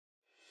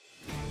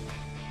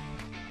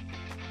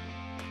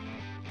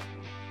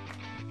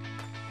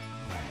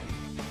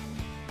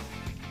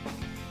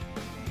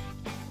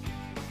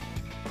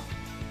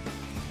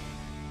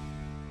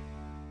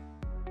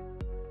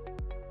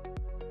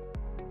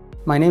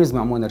My name is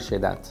Ma'moon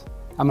Arshidat.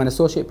 I'm an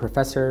associate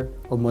professor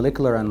of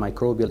molecular and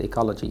microbial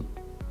ecology.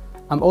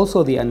 I'm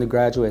also the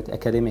undergraduate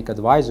academic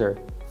advisor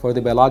for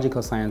the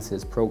biological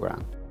sciences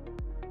program.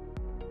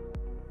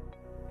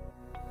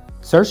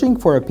 Searching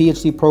for a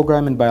PhD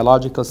program in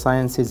biological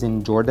sciences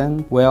in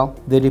Jordan? Well,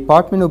 the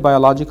Department of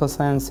Biological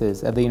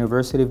Sciences at the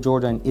University of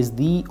Jordan is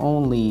the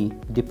only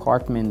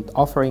department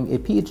offering a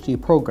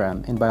PhD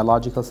program in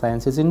biological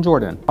sciences in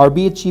Jordan. Our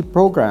PhD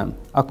program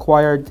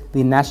acquired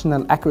the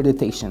national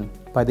accreditation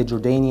by the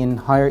Jordanian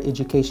Higher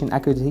Education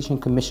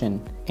Accreditation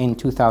Commission in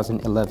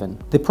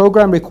 2011. The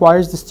program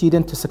requires the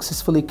student to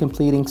successfully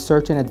completing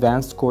certain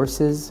advanced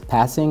courses,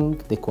 passing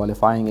the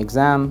qualifying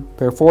exam,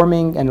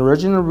 performing an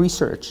original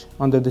research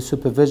under the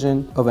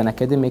supervision of an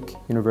academic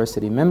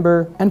university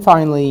member, and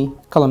finally,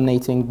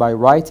 culminating by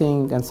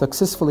writing and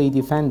successfully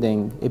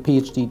defending a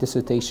PhD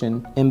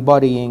dissertation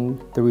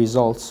embodying the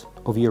results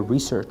of your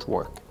research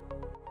work.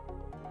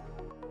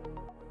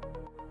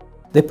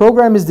 The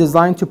program is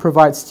designed to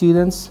provide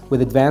students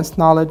with advanced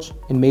knowledge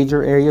in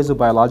major areas of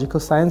biological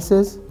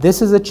sciences.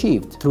 This is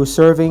achieved through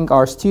serving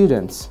our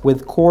students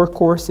with core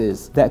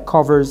courses that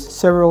covers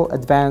several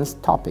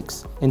advanced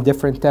topics in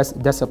different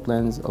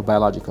disciplines of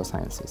biological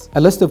sciences. A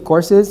list of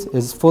courses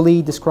is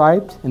fully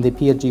described in the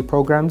PhD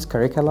program's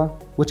curricula,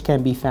 which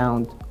can be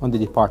found on the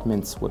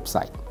department's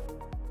website.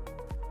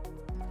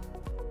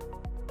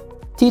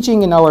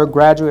 Teaching in our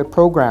graduate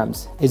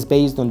programs is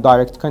based on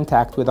direct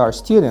contact with our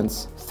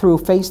students through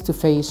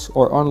face-to-face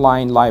or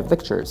online live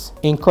lectures,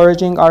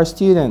 encouraging our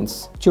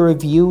students to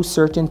review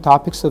certain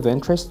topics of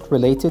interest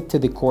related to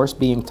the course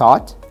being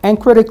taught, and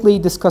critically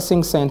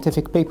discussing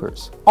scientific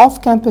papers.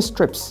 Off-campus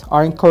trips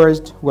are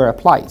encouraged where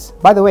applies.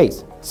 By the way,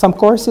 some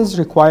courses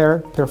require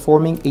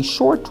performing a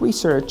short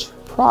research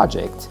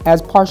project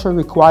as partial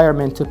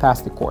requirement to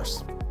pass the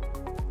course.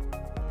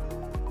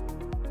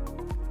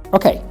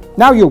 Okay.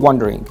 Now you're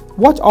wondering,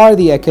 what are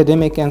the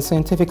academic and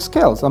scientific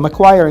skills I'm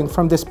acquiring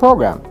from this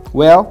program?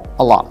 Well,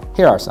 a lot.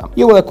 Here are some.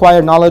 You will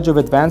acquire knowledge of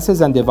advances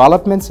and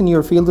developments in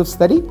your field of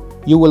study.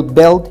 You will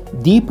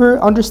build deeper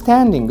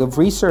understanding of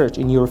research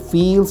in your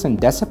fields and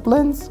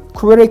disciplines,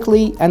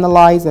 critically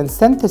analyze and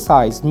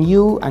synthesize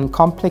new and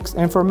complex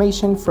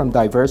information from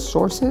diverse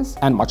sources,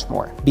 and much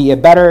more. Be a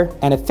better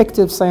and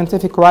effective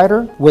scientific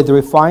writer with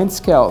refined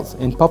skills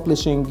in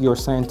publishing your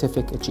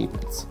scientific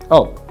achievements.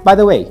 Oh, by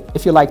the way,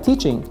 if you like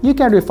teaching, you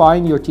can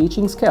refine your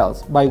teaching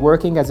skills by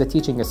working as a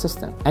teaching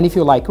assistant. And if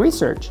you like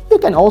research, you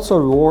can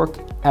also work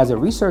as a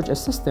research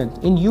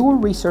assistant in your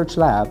research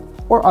lab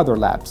or other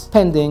labs,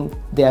 pending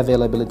the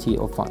availability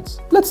of funds.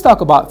 Let's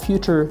talk about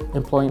future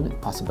employment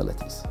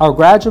possibilities. Our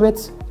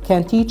graduates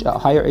can teach at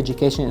higher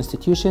education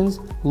institutions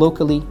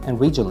locally and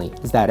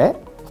regionally. Is that it?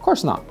 Of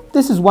course not.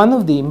 This is one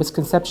of the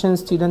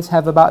misconceptions students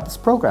have about this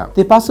program.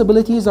 The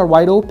possibilities are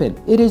wide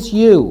open. It is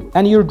you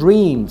and your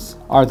dreams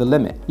are the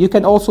limit. You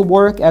can also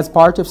work as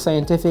part of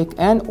scientific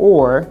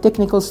and/or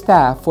technical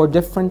staff for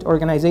different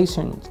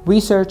organizations,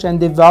 research and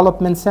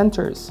development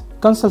centers,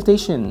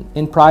 consultation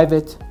in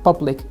private,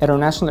 public,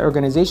 international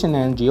organizations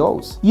and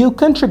NGOs. You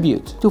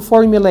contribute to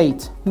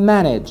formulate,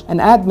 manage, and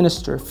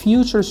administer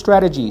future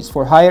strategies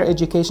for higher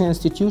education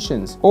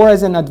institutions or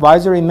as an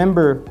advisory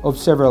member of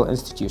several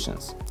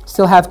institutions.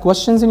 Still have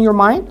questions in your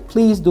mind?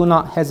 Please do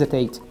not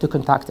hesitate to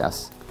contact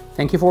us.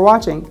 Thank you for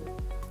watching.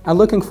 I'm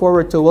looking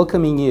forward to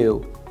welcoming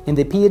you in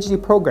the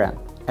PhD program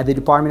at the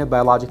Department of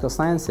Biological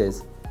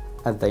Sciences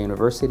at the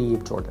University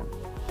of Jordan.